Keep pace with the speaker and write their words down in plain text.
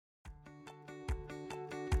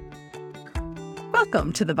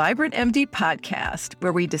Welcome to the Vibrant MD podcast,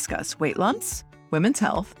 where we discuss weight loss, women's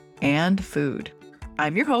health, and food.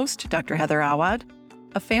 I'm your host, Dr. Heather Awad,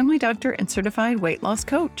 a family doctor and certified weight loss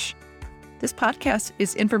coach. This podcast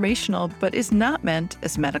is informational, but is not meant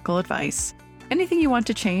as medical advice. Anything you want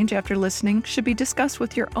to change after listening should be discussed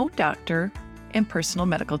with your own doctor and personal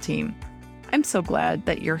medical team. I'm so glad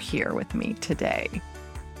that you're here with me today.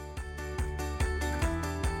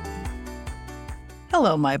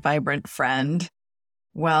 Hello, my vibrant friend.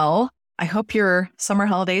 Well, I hope your summer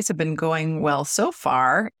holidays have been going well so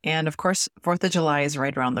far. And of course, 4th of July is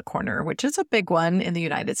right around the corner, which is a big one in the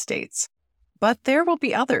United States. But there will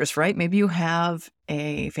be others, right? Maybe you have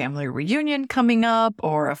a family reunion coming up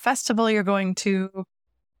or a festival you're going to.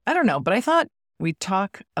 I don't know, but I thought we'd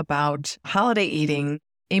talk about holiday eating,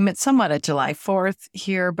 aim it somewhat at July 4th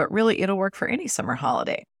here, but really it'll work for any summer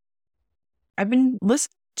holiday. I've been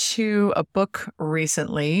listening to a book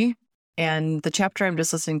recently, and the chapter I'm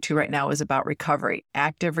just listening to right now is about recovery,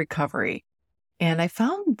 active recovery. And I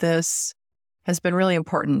found this has been really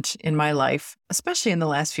important in my life, especially in the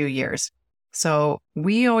last few years. So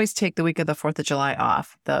we always take the week of the 4th of July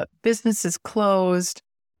off. The business is closed.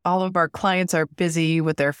 All of our clients are busy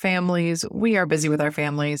with their families. We are busy with our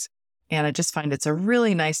families. And I just find it's a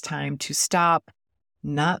really nice time to stop,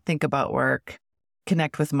 not think about work,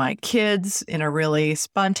 connect with my kids in a really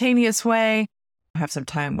spontaneous way, have some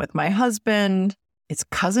time with my husband. It's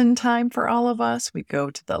cousin time for all of us. We go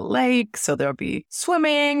to the lake, so there'll be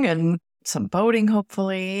swimming and some boating,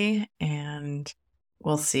 hopefully. And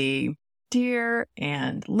we'll see deer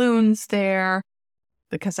and loons there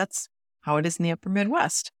because that's how it is in the upper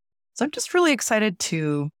Midwest. So I'm just really excited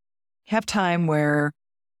to have time where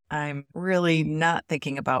I'm really not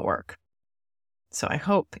thinking about work. So I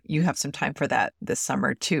hope you have some time for that this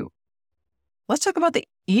summer too. Let's talk about the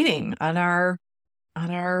eating on our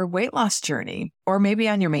weight loss journey, or maybe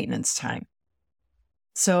on your maintenance time.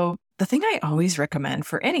 So the thing I always recommend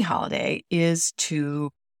for any holiday is to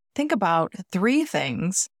think about 3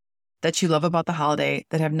 things that you love about the holiday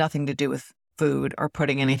that have nothing to do with food or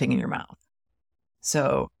putting anything in your mouth.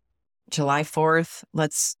 So July 4th,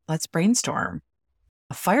 let's brainstorm.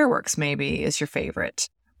 Fireworks maybe is your favorite,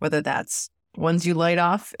 whether that's ones you light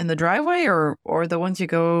off in the driveway or the ones you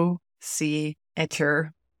go see at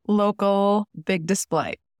your local big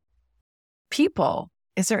display. People,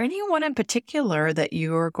 is there anyone in particular that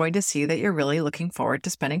you're going to see that you're really looking forward to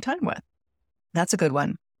spending time with? That's a good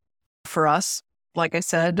one. For us, like I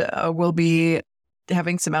said, we'll be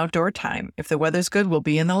having some outdoor time. If the weather's good, we'll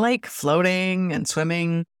be in the lake floating and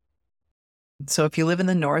swimming. So if you live in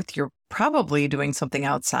the north, you're probably doing something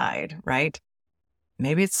outside, right?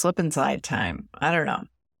 Maybe it's slip and slide time. I don't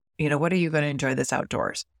know. What are you going to enjoy this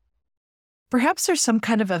outdoors? Perhaps there's some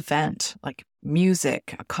kind of event like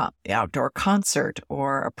music, outdoor concert,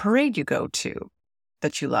 or a parade you go to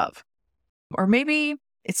that you love. Or maybe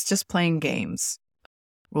it's just playing games.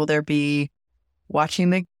 Will there be watching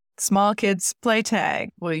the small kids play tag?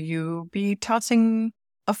 Will you be tossing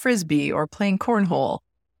a frisbee or playing cornhole?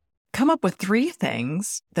 Come up with 3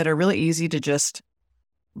 things that are really easy to just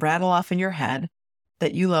rattle off in your head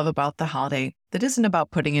that you love about the holiday that isn't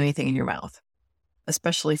about putting anything in your mouth,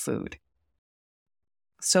 especially food.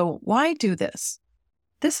 So why do this?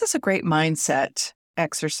 This is a great mindset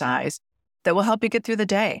exercise that will help you get through the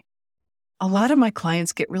day. A lot of my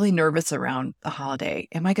clients get really nervous around the holiday.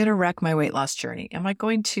 Am I going to wreck my weight loss journey? Am I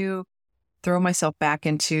going to throw myself back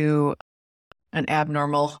into an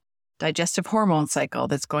abnormal digestive hormone cycle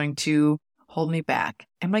that's going to hold me back?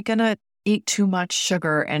 Am I going to eat too much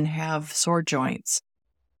sugar and have sore joints?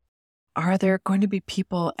 Are there going to be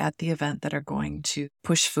people at the event that are going to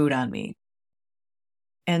push food on me?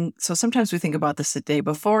 And so sometimes we think about this the day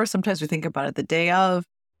before, sometimes we think about it the day of,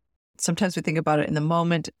 sometimes we think about it in the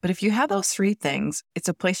moment. But if you have those 3 things, it's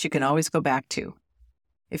a place you can always go back to.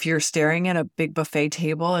 If you're staring at a big buffet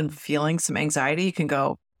table and feeling some anxiety, you can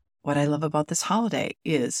go, what I love about this holiday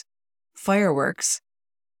is fireworks,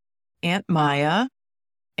 Aunt Maya,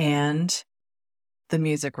 and the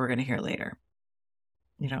music we're going to hear later.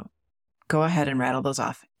 Go ahead and rattle those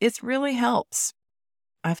off. It really helps.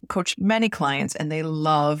 I've coached many clients and they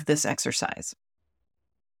love this exercise.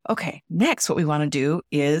 Okay, next what we want to do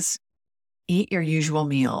is eat your usual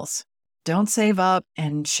meals. Don't save up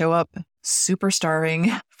and show up super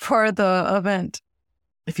starving for the event.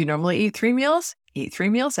 If you normally eat 3 meals, eat 3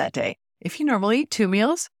 meals that day. If you normally eat 2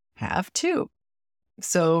 meals, have 2.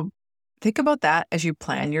 So think about that as you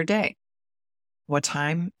plan your day. What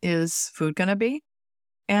time is food going to be?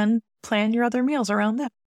 And plan your other meals around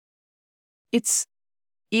that. It's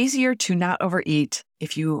easier to not overeat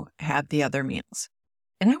if you have the other meals.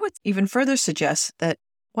 And I would even further suggest that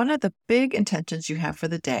one of the big intentions you have for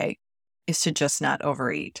the day is to just not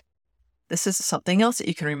overeat. This is something else that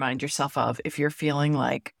you can remind yourself of if you're feeling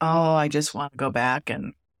like, oh, I just want to go back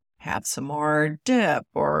and have some more dip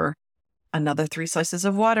or another 3 slices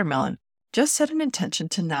of watermelon. Just set an intention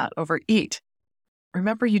to not overeat.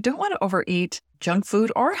 Remember, you don't want to overeat junk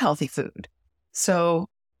food or healthy food. So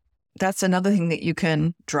that's another thing that you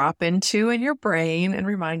can drop into in your brain and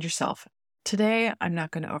remind yourself, today I'm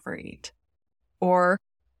not going to overeat. Or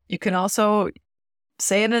you can also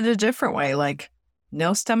say it in a different way, like,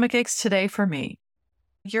 no stomach aches today for me.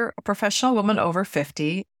 You're a professional woman over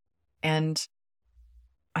 50, and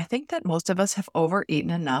I think that most of us have overeaten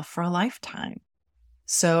enough for a lifetime.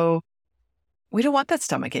 So we don't want that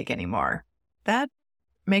stomach ache anymore. That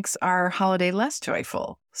makes our holiday less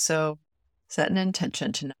joyful. So set an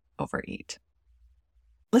intention to not overeat.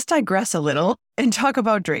 Let's digress a little and talk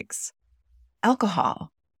about drinks. Alcohol.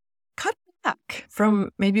 Cut back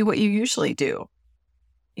from maybe what you usually do.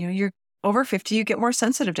 You're over 50, you get more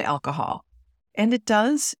sensitive to alcohol, and it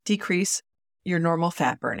does decrease your normal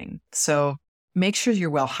fat burning. So make sure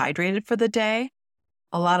you're well hydrated for the day.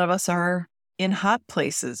 A lot of us are in hot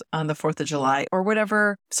places on the 4th of July or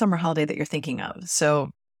whatever summer holiday that you're thinking of.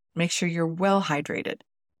 So make sure you're well hydrated.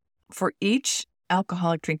 For each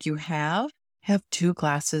alcoholic drink you have 2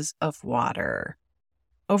 glasses of water.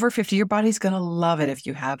 Over 50, your body's going to love it if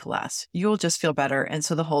you have less. You'll just feel better. And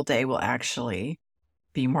so the whole day will actually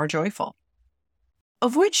be more joyful.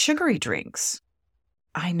 Avoid sugary drinks.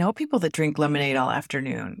 I know people that drink lemonade all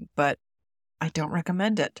afternoon, but I don't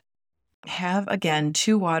recommend it. Have, again,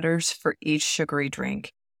 2 waters for each sugary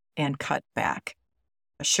drink and cut back.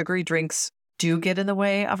 Sugary drinks do get in the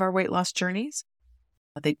way of our weight loss journeys.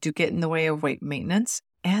 They do get in the way of weight maintenance,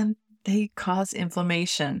 and they cause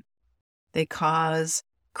inflammation. They cause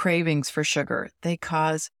cravings for sugar. They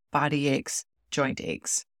cause body aches, joint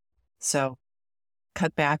aches. So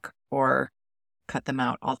cut back or cut them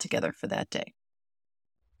out altogether for that day.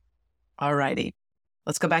 All righty,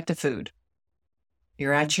 let's go back to food.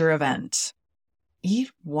 You're at your event.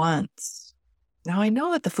 Eat once. Now, I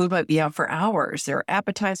know that the food might be out for hours. There are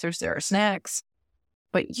appetizers, there are snacks,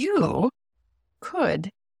 but you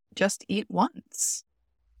could just eat once.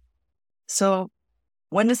 So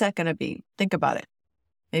when is that going to be? Think about it.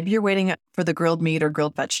 Maybe you're waiting for the grilled meat or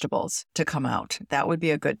grilled vegetables to come out. That would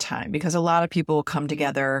be a good time because a lot of people will come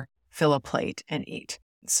together, fill a plate, and eat.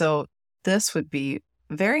 So this would be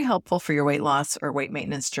very helpful for your weight loss or weight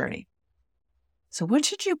maintenance journey. So what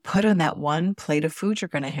should you put on that one plate of food you're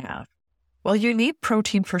going to have? Well, you need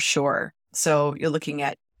protein for sure. So you're looking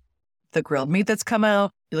at the grilled meat that's come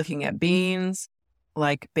out. You're looking at beans,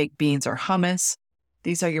 like baked beans or hummus.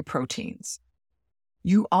 These are your proteins.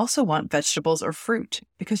 You also want vegetables or fruit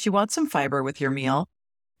because you want some fiber with your meal,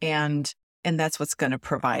 and that's what's going to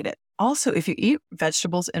provide it. Also, if you eat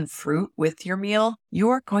vegetables and fruit with your meal, you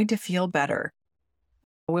are going to feel better.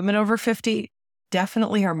 Women over 50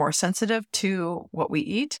 definitely are more sensitive to what we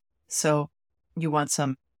eat, so you want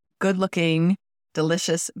some good-looking,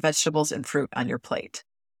 delicious vegetables and fruit on your plate.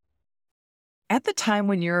 At the time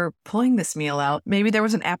when you're pulling this meal out, maybe there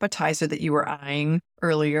was an appetizer that you were eyeing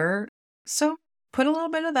earlier, so put a little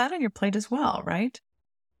bit of that on your plate as well, right?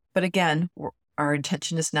 But again, our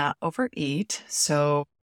intention is not overeat, so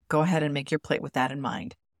go ahead and make your plate with that in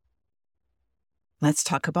mind. Let's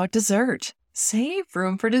talk about dessert. Save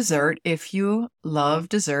room for dessert if you love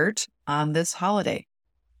dessert on this holiday.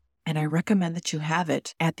 And I recommend that you have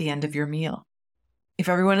it at the end of your meal. If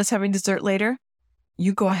everyone is having dessert later,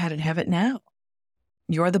 you go ahead and have it now.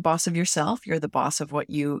 You're the boss of yourself. You're the boss of what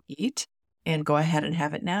you eat, and go ahead and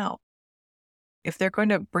have it now. If they're going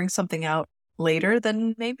to bring something out later,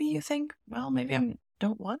 then maybe you think, well, maybe I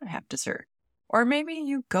don't want to have dessert. Or maybe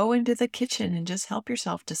you go into the kitchen and just help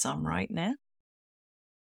yourself to some right now.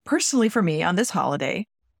 Personally, for me, on this holiday,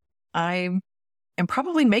 I am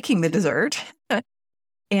probably making the dessert.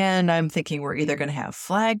 And I'm thinking we're either going to have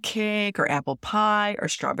flag cake or apple pie or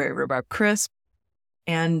strawberry rhubarb crisp.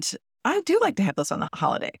 And I do like to have those on the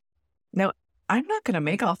holiday. Now, I'm not going to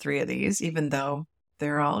make all 3 of these, even though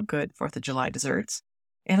they're all good 4th of July desserts.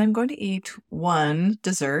 And I'm going to eat one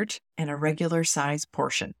dessert and a regular size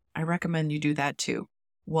portion. I recommend you do that too.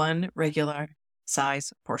 One regular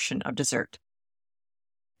size portion of dessert.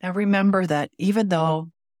 Now remember that even though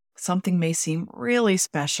something may seem really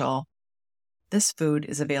special, this food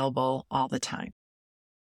is available all the time.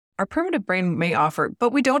 Our primitive brain may offer,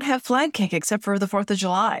 but we don't have flag cake except for the 4th of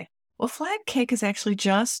July. Well, flag cake is actually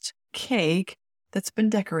just cake that's been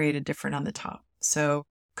decorated different on the top. So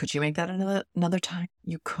could you make that another time?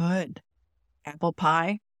 You could. Apple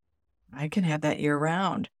pie, I can have that year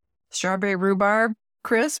round. Strawberry rhubarb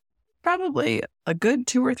crisp, probably a good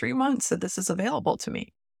 2 or 3 months that this is available to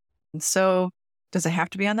me. And so does it have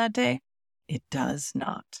to be on that day? It does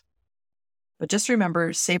not. But just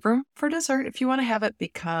remember, save room for dessert if you want to have it,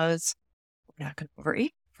 because we're not going to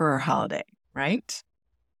overeat for our holiday, right?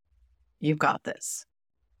 You've got this.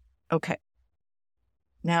 Okay.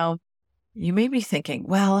 Now, you may be thinking,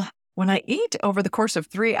 well, when I eat over the course of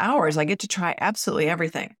 3 hours, I get to try absolutely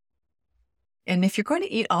everything. And if you're going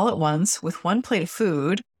to eat all at once with one plate of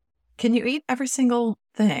food, can you eat every single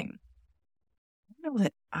thing? I know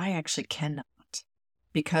that I actually cannot,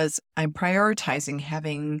 because I'm prioritizing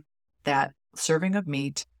having that serving of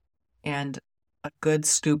meat and a good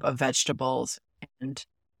scoop of vegetables and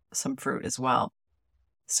some fruit as well.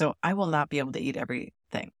 So I will not be able to eat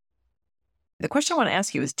everything. The question I want to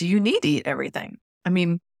ask you is, do you need to eat everything? I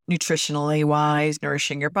mean, nutritionally wise,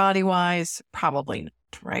 nourishing your body wise, probably not,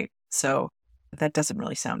 right? So that doesn't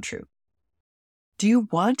really sound true. Do you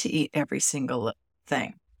want to eat every single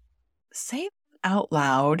thing? Say it out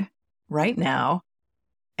loud right now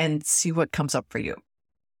and see what comes up for you.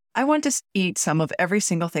 I want to eat some of every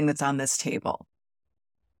single thing that's on this table.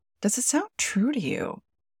 Does it sound true to you?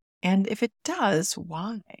 And if it does,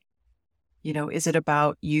 why? Is it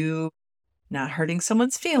about you not hurting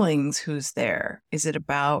someone's feelings who's there? Is it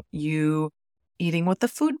about you eating what the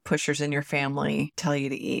food pushers in your family tell you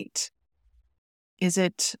to eat? Is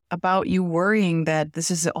it about you worrying that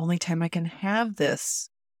this is the only time I can have this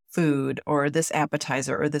food or this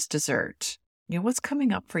appetizer or this dessert? What's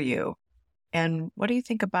coming up for you? And what do you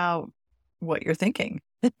think about what you're thinking?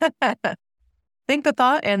 Think the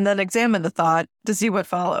thought and then examine the thought to see what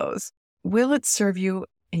follows. Will it serve you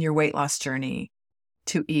in your weight loss journey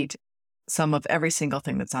to eat some of every single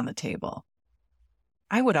thing that's on the table?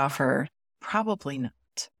 I would offer probably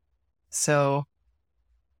not. So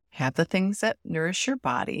have the things that nourish your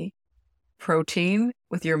body, protein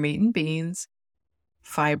with your meat and beans,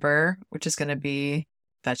 fiber, which is going to be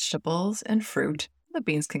vegetables and fruit. The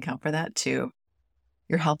beans can count for that too.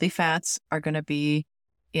 Your healthy fats are going to be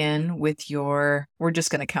in with we're just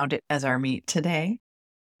going to count it as our meat today.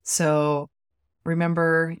 So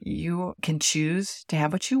remember, you can choose to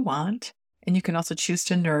have what you want, and you can also choose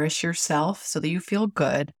to nourish yourself so that you feel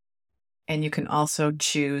good. And you can also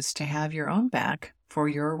choose to have your own back for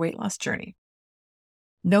your weight loss journey.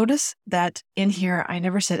 Notice that in here, I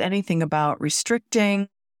never said anything about restricting.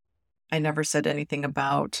 I never said anything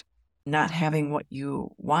about not having what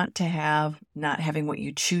you want to have, not having what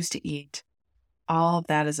you choose to eat. All of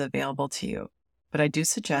that is available to you. But I do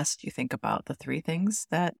suggest you think about the 3 things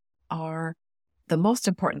that are the most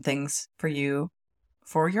important things for you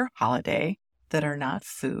for your holiday that are not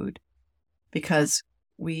food, because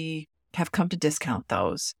we have come to discount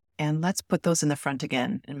those. And let's put those in the front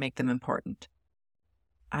again and make them important.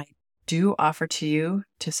 I do offer to you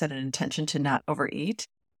to set an intention to not overeat,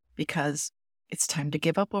 because it's time to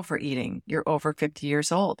give up overeating. You're over 50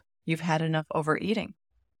 years old. You've had enough overeating.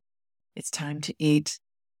 It's time to eat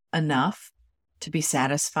enough to be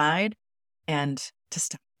satisfied and to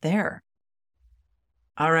stop there.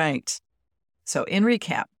 All right. So in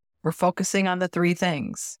recap, we're focusing on the 3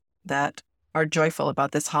 things that are joyful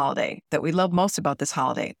about this holiday, that we love most about this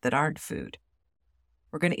holiday, that aren't food.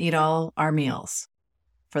 We're going to eat all our meals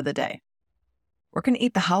for the day. We're going to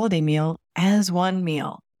eat the holiday meal as one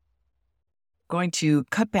meal. Going to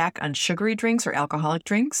cut back on sugary drinks or alcoholic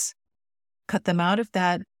drinks. Cut them out if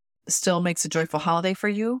that still makes a joyful holiday for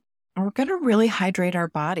you. And we're going to really hydrate our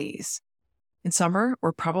bodies. In summer,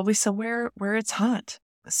 we're probably somewhere where it's hot.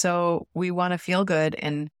 So we want to feel good,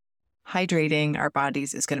 and hydrating our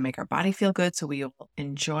bodies is going to make our body feel good, so we will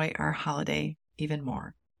enjoy our holiday even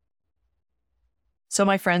more. So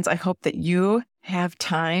my friends, I hope that you have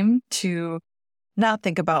time to not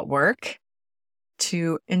think about work,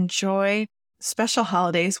 to enjoy special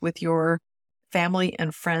holidays with your family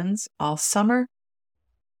and friends all summer.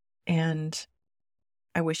 And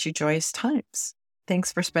I wish you joyous times.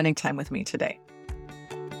 Thanks for spending time with me today.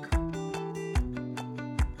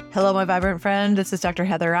 Hello, my vibrant friend. This is Dr.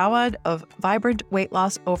 Heather Awad of Vibrant Weight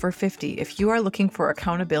Loss Over 50. If you are looking for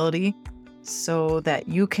accountability so that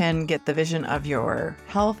you can get the vision of your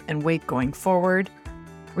health and weight going forward,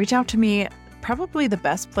 reach out to me. Probably the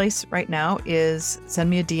best place right now is send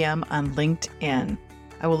me a DM on LinkedIn.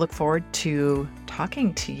 I will look forward to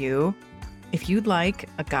talking to you if you'd like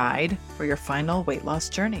a guide for your final weight loss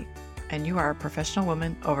journey and you are a professional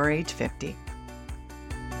woman over age 50.